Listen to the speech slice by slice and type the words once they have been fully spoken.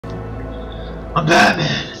I'm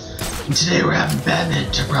Batman, and today we're having Batman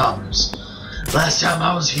problems. Last time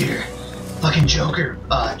I was here, fucking Joker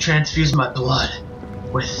transfused my blood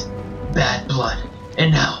with bad blood,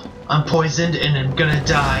 and now I'm poisoned and I'm gonna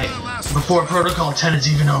die before Protocol 10 is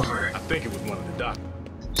even over. I think it was one of the doctors.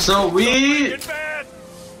 So we...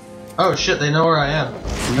 Oh shit, they know where I am.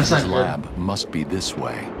 That's not good. Lab must be this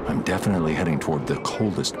way. I'm definitely heading toward the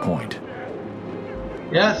coldest point.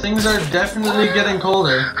 Yeah, things are definitely getting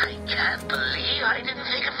colder. I can't believe I didn't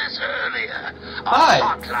think of this earlier. Hi. A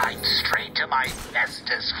hotline straight to my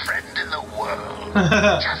bestest friend in the world.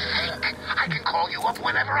 Just think, I can call you up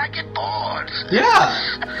whenever I get bored. Yeah.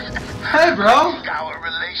 Hey, bro. Our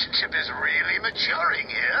relationship is really maturing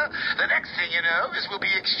here. The next thing you know is we'll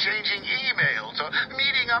be exchanging emails or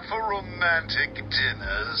meeting up for romantic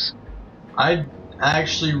dinners. I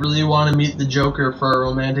actually really want to meet the Joker for a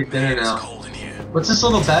romantic dinner now. What's this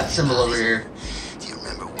little bat symbol over here? Do you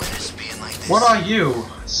remember winters being like this? What are you,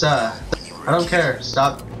 sir? I don't care.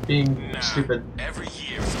 Stop being stupid. Every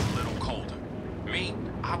year it's a little colder. Me,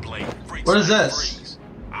 I blame freaks. What is like this? freaks.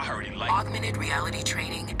 I heard he liked Augmented reality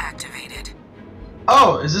training activated.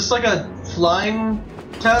 Oh, is this like a flying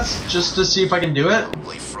test just to see if I can do it?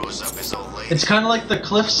 It's kind of like the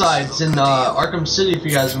cliff sides in Arkham City, if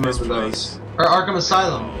you guys remember those. Or Arkham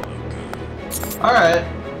Asylum. Alright.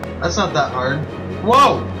 That's not that hard.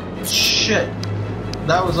 Whoa! Shit.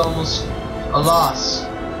 That was almost a loss.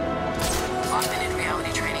 Augmented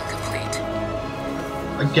reality training complete.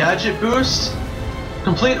 A gadget boost?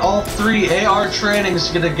 Complete all 3 AR trainings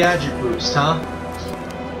to get a gadget boost, huh?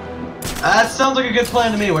 That sounds like a good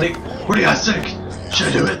plan to me. What do you guys think? Should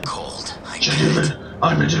I do it? Should I do the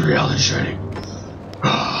augmented reality training?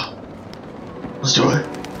 Let's do it.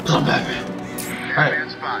 Cause I'm Batman.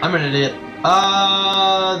 Alright, I'm an idiot.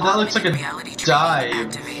 That looks like a dive.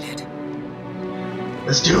 Activated.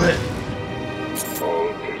 Let's do it.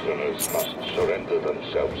 All prisoners must surrender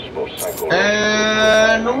themselves for psychological.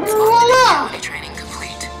 And Augmented voila! reality training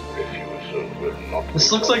complete. Refusal will not.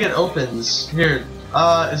 This looks like it opens. Here,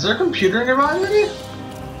 is there a computer nearby me?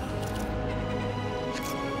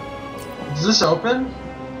 Does this open?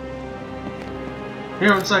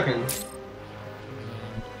 Here, 1 second.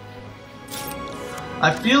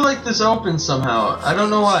 I feel like this opens somehow. I don't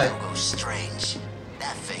know why. Strange.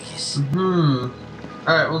 That Vegas.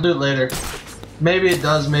 Alright, we'll do it later. Maybe it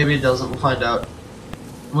does, maybe it doesn't. We'll find out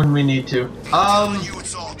when we need to. You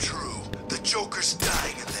it's all true. The Joker's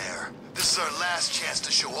dying in there. This is our last chance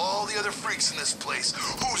to show all the other freaks in this place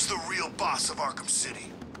who's the real boss of Arkham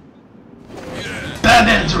City.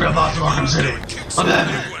 Batman's the real boss of Arkham City. I'm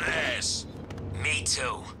Batman. Me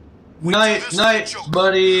too. Night,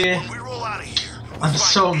 buddy. When we roll out of here, I'm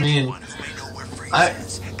so mean.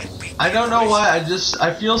 I don't know why,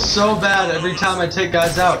 I feel so bad every time I take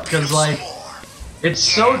guys out, because like, it's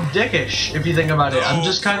so dickish if you think about it. I'm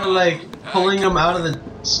just kind of like pulling them out of the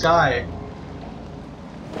sky.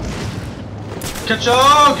 Catch!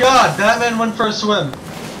 Oh god, Batman went for a swim.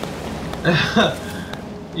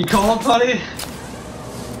 You cold, buddy?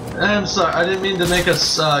 I'm sorry, I didn't mean to make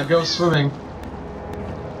us go swimming.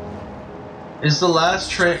 Is the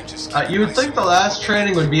last you would think the last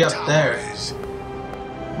training would be up there.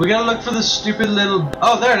 We gotta look for the stupid little...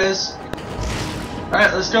 Oh, there it is.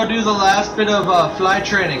 Alright, let's go do the last bit of fly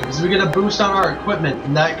training, because we get a boost on our equipment,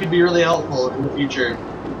 and that could be really helpful in the future.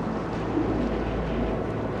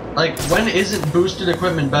 Like, when isn't boosted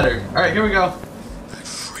equipment better? Alright, here we go. that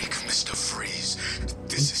freak, Mr. Freeze.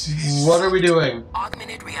 This is What are we doing?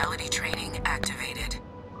 Augmented reality training activated.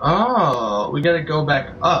 Oh, we gotta go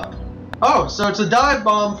back up. Oh, so it's a dive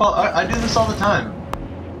bomb fall. I do this all the time.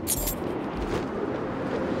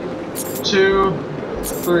 2,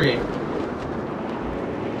 3.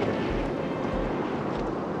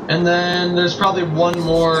 And then there's probably one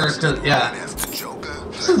more, cause, yeah.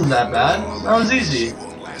 This isn't that bad. That was easy.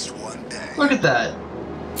 Look at that.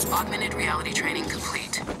 Augmented reality training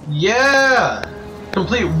complete. Yeah!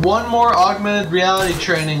 Complete one more augmented reality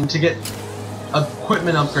training to get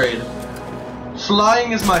equipment upgrade.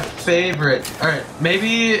 Flying is my favorite. Alright,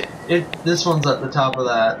 maybe this one's at the top of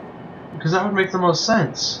that. Because that would make the most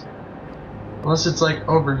sense. Unless it's like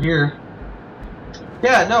over here.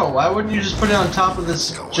 Yeah, no, why wouldn't you just put it on top of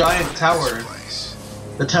this giant tower?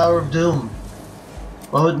 The Tower of Doom.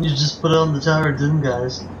 Why wouldn't you just put it on the Tower of Doom,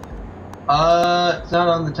 guys? It's not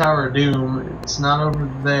on the Tower of Doom. It's not over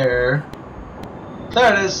there.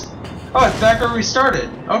 There it is. Oh, it's back where we started.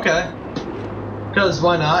 Okay. Because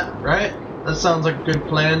why not, right? That sounds like a good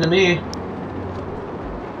plan to me.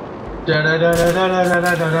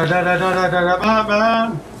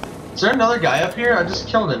 Is there another guy up here? I just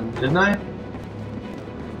killed him, didn't I?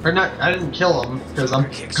 Or not, I didn't kill him, because I'm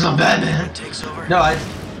Batman. No, I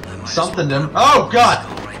somethinged him. Oh, God!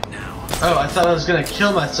 Oh, I thought I was gonna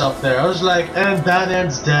kill myself there. I was like, and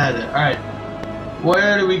Batman's dead. Alright.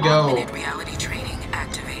 Where do we go? Augmented reality training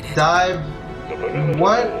activated. Dive.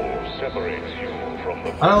 What? Separates you from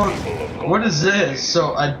the I don't. What is this?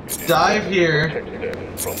 So I dive here,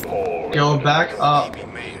 from all go back up.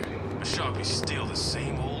 Man, a Sharpie still the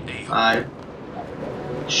same old a-hole. I.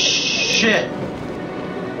 Shit.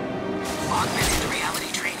 Augmented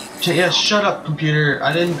reality training. Yeah, shut up, computer.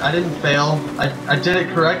 I didn't fail. I did it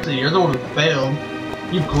correctly. You're the one who failed.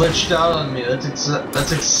 You glitched out on me.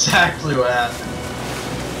 That's exactly what happened.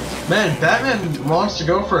 Man, Batman wants to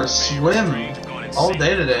go for a swim all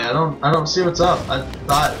day today. I don't see what's up. I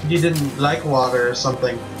thought he didn't like water or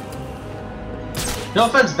something. No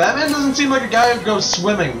offense, Batman doesn't seem like a guy who goes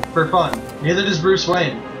swimming for fun. Neither does Bruce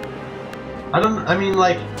Wayne. I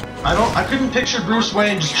couldn't picture Bruce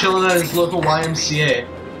Wayne just chilling at his local YMCA.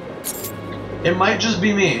 It might just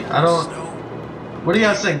be me. I don't. What do you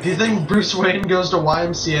guys think? Do you think Bruce Wayne goes to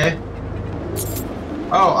YMCA?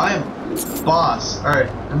 Oh, I'm boss. Alright,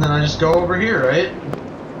 and then I just go over here, right?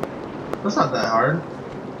 That's not that hard.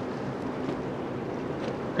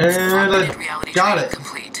 And I got it.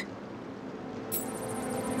 Complete.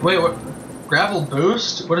 Wait, what? Gravel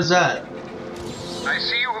boost? What is that? I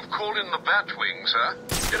see you have called in the Batwing, sir.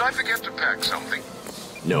 Did I forget to pack something?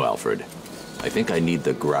 No, Alfred. I think I need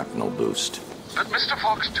the grapnel boost. But Mr.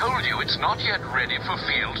 Fox told you it's not yet ready for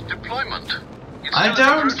field deployment. It's I still at the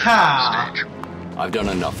don't prototype care. stage. I've done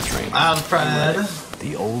enough training. Alfred.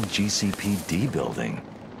 The old GCPD building.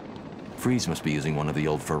 Freeze must be using one of the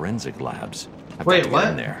old forensic labs. I've Wait, got to get what?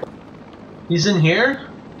 in there. He's in here?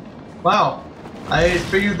 Wow. I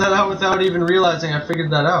figured that out without even realizing I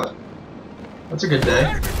figured that out. That's a good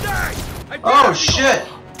day. Oh shit!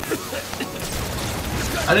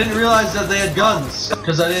 I didn't realize that they had guns,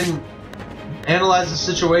 because I didn't analyze the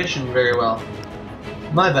situation very well.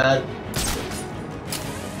 My bad.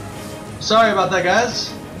 Sorry about that,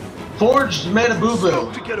 guys. Forged made a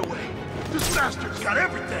boo-boo. To get away. This bastard's got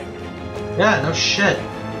everything. Yeah, no shit.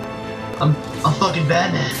 I'm fucking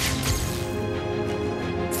Batman.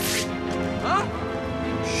 Huh?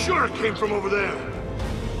 Sure it came from over there.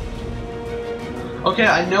 Okay,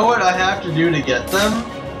 I know what I have to do to get them.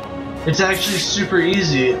 It's actually super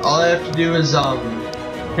easy. All I have to do is, here,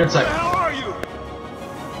 it's Where the like, hell are you?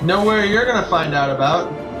 nowhere you're gonna find out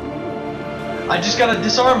about. I just gotta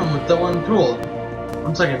disarm him with the one tool.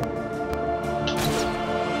 1 second.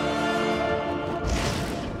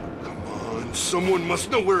 Come on, someone must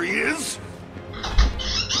know where he is.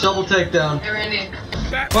 Double takedown. Hey, Randy.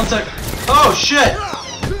 1 sec. Oh shit!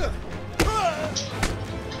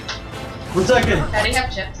 1 second. How do you have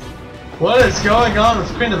chips? What is going on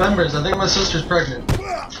with Queen of Embers? I think my sister's pregnant.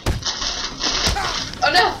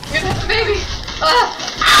 Oh no! You're gonna have a baby! Ah!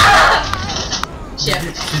 Chip.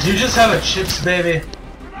 Did you just have a chips baby?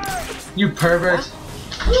 You pervert.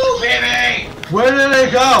 Woo, baby! Where did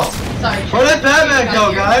it go? Sorry. Where did Batman Chip.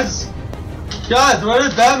 go, guys? Guys, where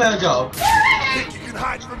did Batman go? Think you can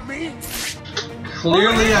hide from me?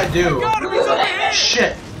 Clearly I do.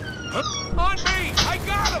 Shit. On me! I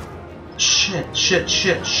got him! Shit, shit,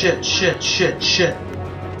 shit, shit, shit, shit, shit.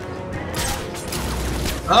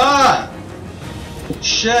 Ah!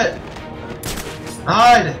 Shit.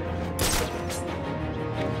 Hide.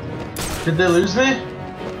 Did they lose me?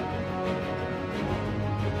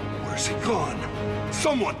 Where's he gone?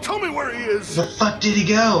 Someone, tell me where he is. The fuck did he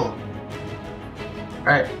go?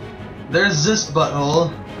 Alright. There's this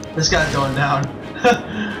butthole. This guy's going down.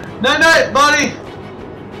 Night night, buddy!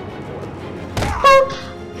 Boop.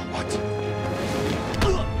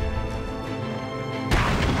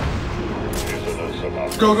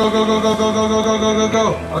 Go, go, go, go, go, go, go, go, go, go, go,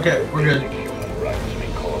 go. Okay, we're good.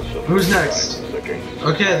 Who's next?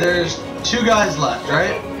 Okay, there's 2 guys left,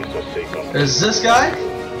 right? There's this guy.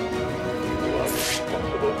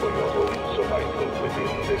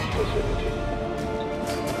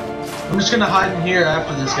 I'm just gonna hide in here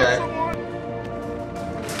after this guy.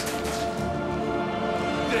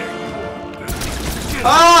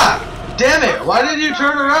 Ah! Damn it! Why did you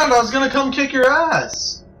turn around? I was gonna come kick your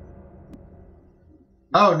ass.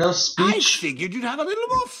 Oh, no I speech. figured you'd have a little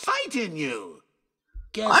more fight in you.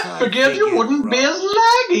 Guess I figured you wouldn't be as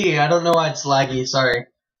laggy. I don't know why it's laggy, sorry.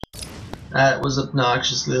 That was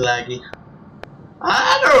obnoxiously laggy.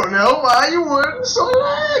 I don't know why you weren't so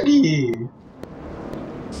laggy.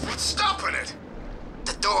 What's stopping it?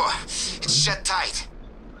 The door. It's shut tight.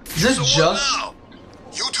 Is it So what just... now?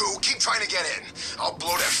 You two keep trying to get in. I'll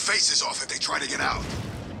blow their faces off if they try to get out.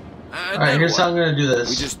 Alright, here's how I'm gonna do this.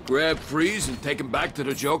 We just grab Freeze and take him back to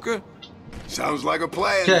the Joker? Sounds like a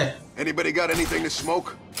plan. Okay. Anybody got anything to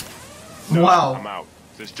smoke? Wow. I'm out.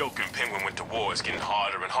 This Joker and Penguin went to war. It's getting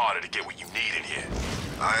harder and harder to get what you need in here.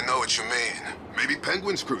 I know what you mean. Maybe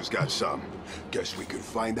Penguin's crew's got some. Guess we could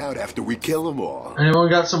find out after we kill them all. Anyone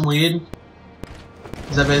got some weed?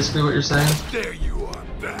 Is that basically what you're saying? There you are,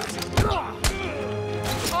 bastard.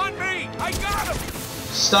 On me! I got him!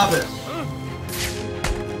 Stop it.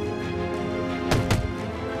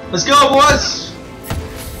 Let's go, boys!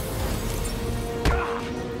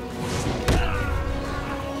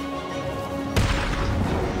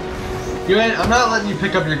 I'm not letting you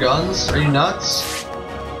pick up your guns. Are you nuts?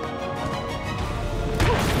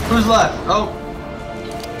 Who's left? Oh.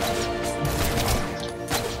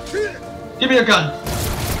 Give me your gun.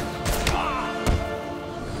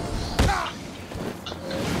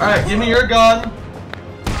 Alright, give me your gun.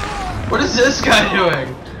 What is this guy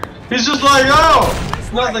doing? He's just like,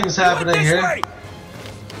 oh! Nothing's happening here.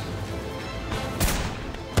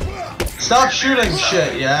 Stop shooting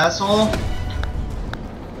shit, you asshole.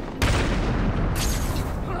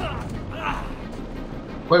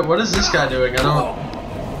 Wait, what is this guy doing? I don't...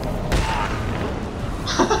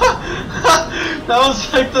 That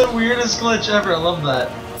was like the weirdest glitch ever. I love that.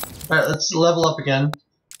 Alright, let's level up again.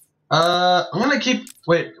 I'm gonna keep...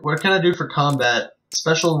 Wait, what can I do for combat?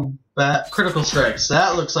 Special critical strikes.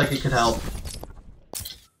 That looks like it could help.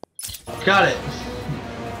 Got it.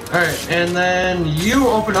 Alright, and then you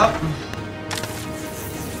open up.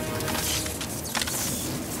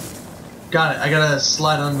 Got it. I gotta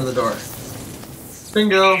slide under the door.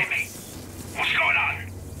 Bingo. What's going on?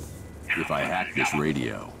 If I hack this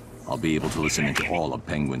radio, I'll be able to listen into all of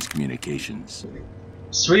Penguin's communications.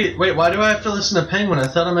 Sweet. Wait, why do I have to listen to Penguin? I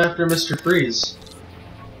thought I'm after Mr. Freeze.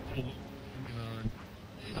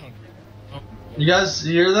 You guys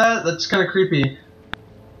hear that? That's kind of creepy.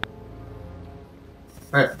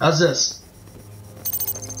 Alright, how's this?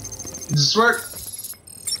 Does this work?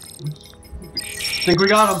 Think we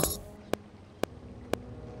got him.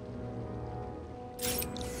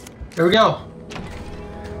 There we go.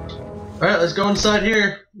 Alright, let's go inside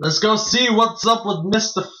here. Let's go see what's up with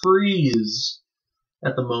Mr. Freeze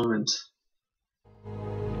at the moment.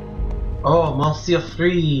 Oh, Monsieur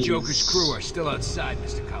Freeze. Joker's crew are still outside,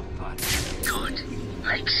 Mr. Cobblepot. Good.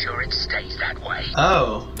 Make sure it stays that way.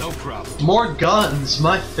 Oh. No problem. More guns,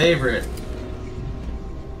 my favorite.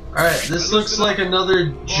 Alright, this looks like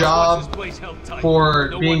another job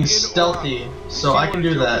for being stealthy, so I can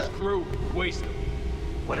do that.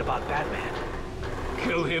 What about Batman?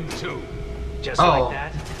 Kill him too. Just like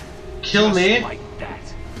that? Kill Just me? like that.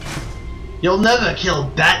 You'll never kill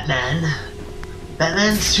Batman.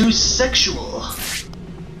 Batman's too sexual.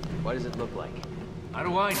 What does it look like? How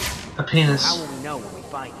do I know? A penis. How will we know when we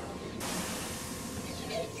find him?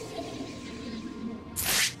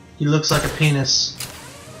 He looks like a penis.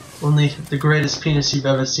 Only the greatest penis you've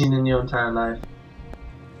ever seen in your entire life.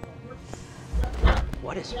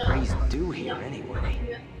 What does Freeze do here anyway?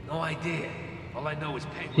 No idea. All I know is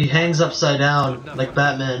Penguin. He hangs upside down like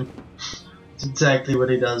Batman. That's exactly what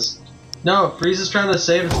he does. No, Freeze is trying to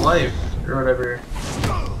save his life or whatever.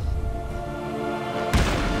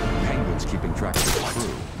 Penguin's keeping track of his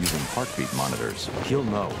crew using heartbeat monitors. He'll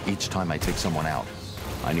know each time I take someone out.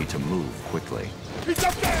 I need to move quickly.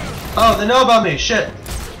 Oh, they know about me. Shit.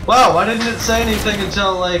 Wow, why didn't it say anything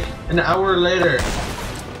until like an hour later?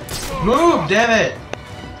 Move, damn it!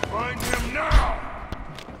 Find him now!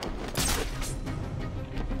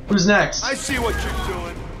 Who's next? I see what you're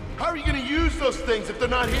doing. How are you gonna use those things if they're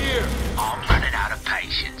not here? I'm running out of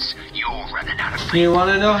patience. You're running out of You want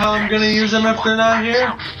to know how I'm gonna use them if they're not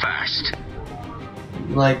here? first.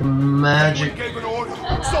 Like magic. We gave an order,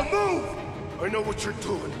 so move! I know what you're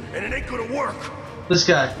doing, and it ain't gonna work. This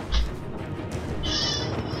guy.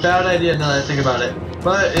 Bad idea now that I think about it.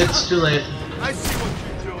 But it's too late. I see what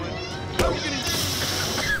you're doing. How are you gonna...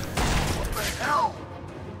 What the hell?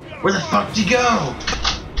 Where the fuck did he go?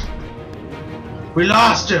 We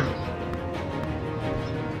lost him!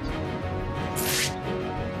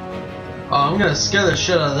 Oh, I'm gonna scare the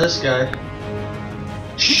shit out of this guy.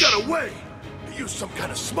 He got away! He used some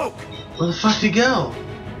kind of smoke! Where the fuck did he go?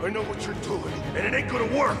 I know what you're doing, and it ain't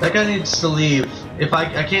gonna work! That guy needs to leave. If I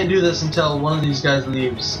can't do this until one of these guys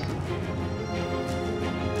leaves.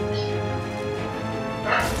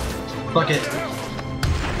 Fuck it.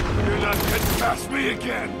 You're not getting past me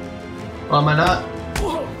again! Oh, am I not?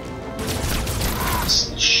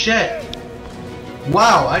 Shit.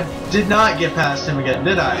 Wow, I did not get past him again,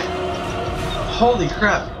 did I? Holy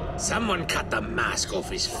crap. Someone cut the mask off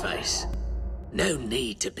his face. No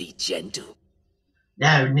need to be gentle.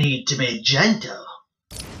 No need to be gentle.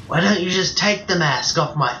 Why don't you just take the mask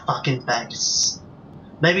off my fucking face?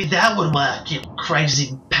 Maybe that would work, you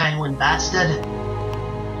crazy penguin bastard.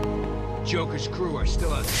 Joker's crew are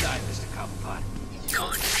still outside, Mr. Cobblepot.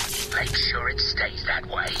 Good. Make sure it stays that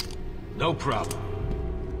way. No problem.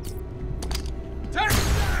 Turn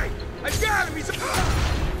aside! I got him! He's a...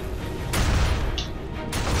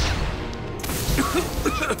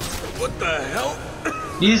 What the hell?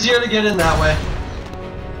 Easier to get in that way.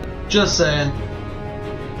 Just saying.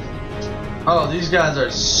 Oh, these guys are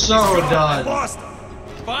so done. Lost him.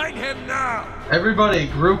 Find him now. Everybody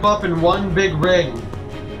group up in one big ring.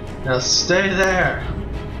 Now stay there.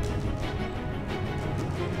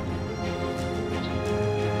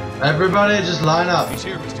 Everybody just line up. He's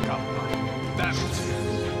here, Mr. Cobblepot. Batman's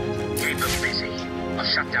here. Keep them busy. I'll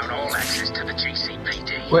shut down all access to the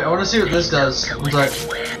GCPD. Wait, I want to see what this does. It's like,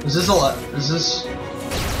 is this a lot? Is this?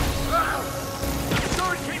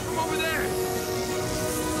 Sword came from over there.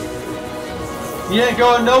 You ain't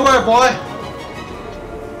going nowhere, boy.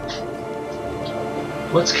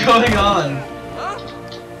 What's going on?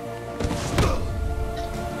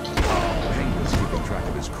 Penguin's keeping track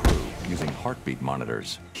of his crew using heartbeat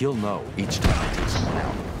monitors. He'll know each time I take someone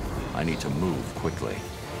out. I need to move quickly.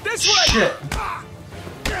 This way! Shit.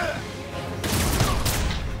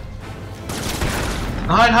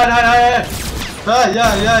 Hide, hide, hide, hide! Ah,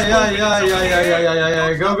 yeah.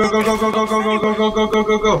 Go.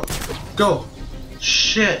 Go.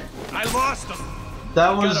 Shit. I lost him.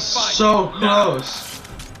 That was so close.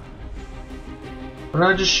 Why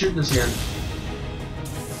don't I just shoot this again?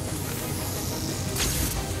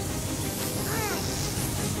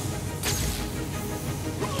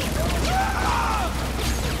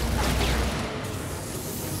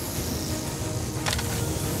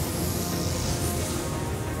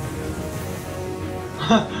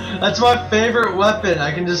 That's my favorite weapon.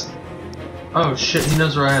 I can just... Oh shit, he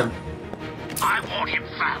knows where I am. I want him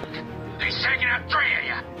found. He's taking out 3 of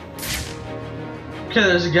you. Okay,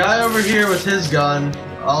 there's a guy over here with his gun.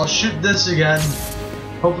 I'll shoot this again.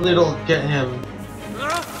 Hopefully it'll get him.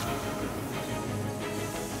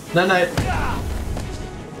 Night night.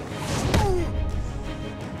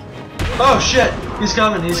 Oh shit! He's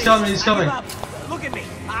coming, he's coming. Look at me.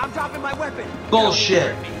 I'm dropping my weapon.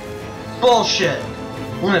 Bullshit. Bullshit.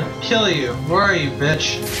 I'm gonna kill you. Where are you,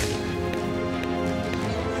 bitch?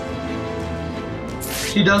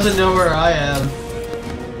 He doesn't know where I am.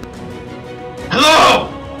 Hello!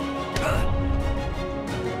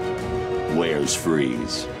 Where's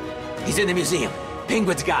Freeze? He's in the museum.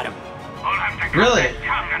 Penguin's got him. I'll have to Really? cut that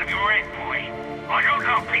tongue out of your head, boy. I don't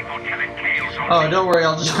know people telling tales on Oh, don't worry.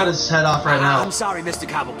 I'll just cut his head off right now. I'm sorry, Mr.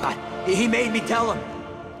 Cobblepot. He made me tell him.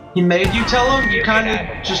 He made you tell him? You kind of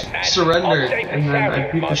just surrendered, and then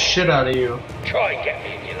I beat the shit out of you. Try and get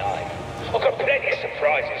me in your life. I've got plenty of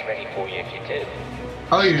surprises ready for you if you do.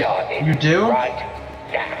 Oh, you do? Right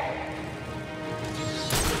now.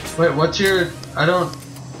 Wait, what's your... I don't...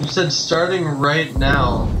 You said starting right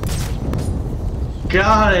now.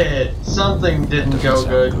 Got it! Something didn't go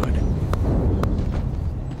good.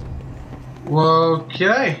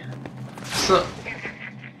 Okay. So...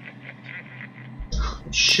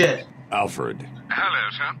 Shit. Alfred. Hello,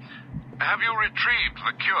 sir. Have you retrieved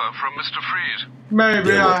the cure from Mr. Freeze? Maybe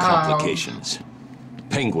There were I have. complications.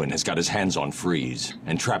 Penguin has got his hands on Freeze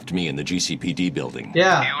and trapped me in the GCPD building.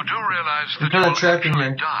 Yeah. You do realize I'm that kinda you'll tracking actually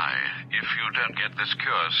him. die if you don't get this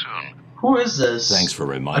cure soon. Who is this? Thanks for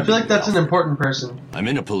reminding I feel like me, that's an Alfred. important person. I'm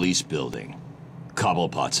in a police building.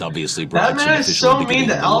 Cobblepot's obviously bribed That some man is official so into mean getting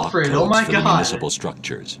to the lock Alfred, oh codes my for the God. municipal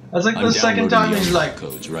structures. That's like I'm the second downloading time he's the like,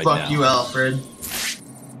 codes right fuck now. you, Alfred.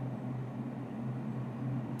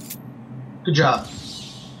 Good job.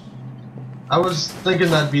 I was thinking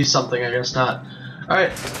that'd be something, I guess not.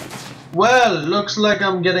 Alright. Well, looks like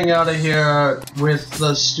I'm getting out of here with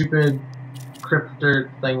the stupid cryptor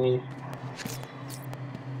thingy.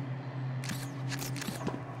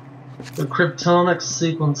 The cryptonic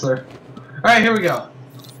sequencer. Alright, here we go.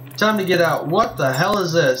 Time to get out. What the hell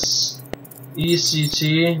is this?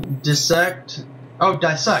 ECT, dissect. Oh,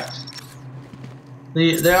 dissect.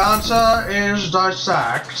 The answer is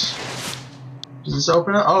dissect. Does this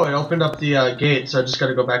open up? Oh, it opened up the gate, so I just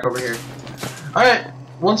gotta go back over here. Alright,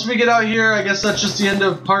 once we get out here, I guess that's just the end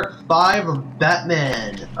of part 5 of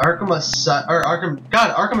Batman. Arkham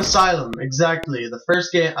Asylum, exactly. The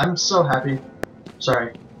first game. I'm so happy.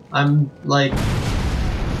 Sorry. I'm like...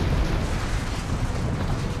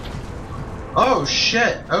 Oh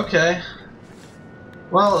shit, okay.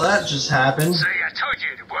 Well, that just happened. See, I told you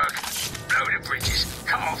it'd work. Blow the bridges,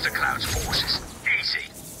 cut off the Cloud's forces. Easy.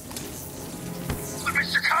 But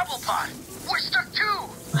Mr. Cobblepot, we're stuck too.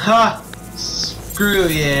 Ha! Screw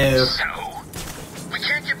you. So, we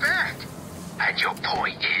can't get back. And your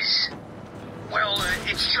point is? Well,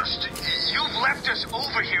 it's just, you've left us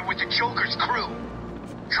over here with the Joker's crew.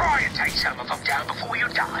 Try and take some of them down before you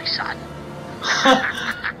die, son.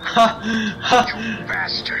 You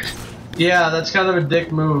bastard. Yeah, that's kind of a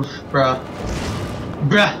dick move, bruh.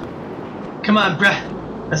 Bruh. Come on,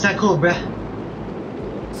 bruh. That's not cool, bruh.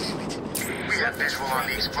 We have visual on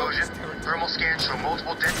the explosion. Thermal scans show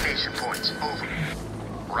multiple detonation points. Over.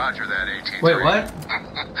 Roger that, 18. Wait, what?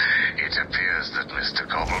 It appears that Mr.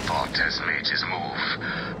 Cobblepot has made his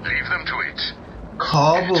move. Leave them to it.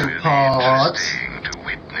 Cobblepot? Interesting to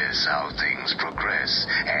witness how things progress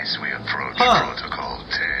as we approach Protocol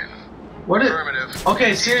 10. What is?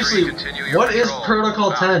 Okay, seriously, what is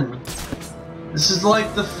Protocol 10? This is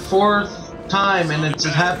like the 4th time, and it's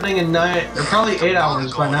happening in 9 or probably 8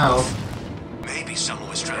 hours by now. Maybe someone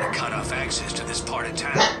was trying to cut off access to this part of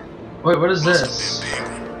town. Wait, what is this?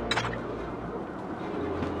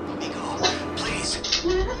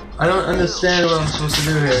 I don't understand what I'm supposed to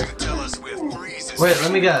do here. Wait,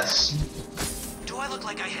 let me guess. Do I look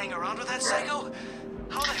like I hang around with that psycho?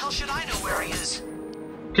 How the hell should I know where he is?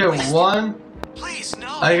 Okay, 1. Please, no.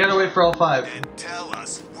 I gotta wait for all 5. Tell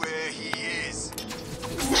us where he is.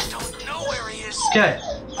 Don't know where he is. Okay,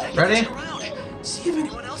 ready? See if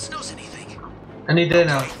anyone else knows anything. Any day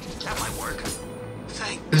now. That might work.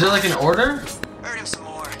 Thank Is there like an order? Earn him some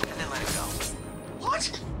more, and then let him go.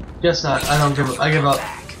 What? Guess not. I don't give up. I give up.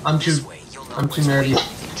 I'm too nerdy.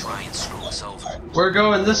 Try and screw us over. We're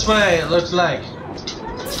going this way, it looks like.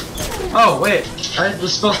 Oh, wait. I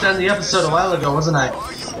was supposed to end the episode a while ago, wasn't I?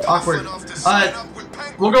 Awkward.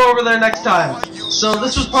 We'll go over there next time. So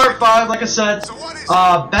this was part 5, like I said.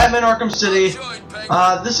 Batman Arkham City.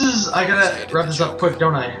 I gotta wrap this up quick,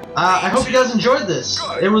 don't I? I hope you guys enjoyed this.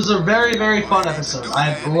 It was a very, very fun episode.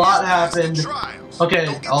 A lot happened. Okay,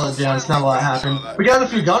 I'll be honest, not a lot happened. We got a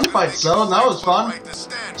few gunfights though, and that was fun.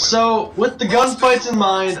 So, with the gunfights in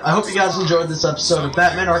mind, I hope you guys enjoyed this episode of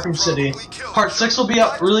Batman Arkham City. Part 6 will be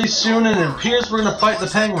up really soon, and it appears we're gonna fight the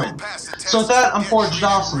Penguin. So with that, I'm Forge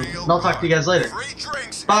Dawson, and I'll talk to you guys later.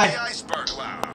 Bye!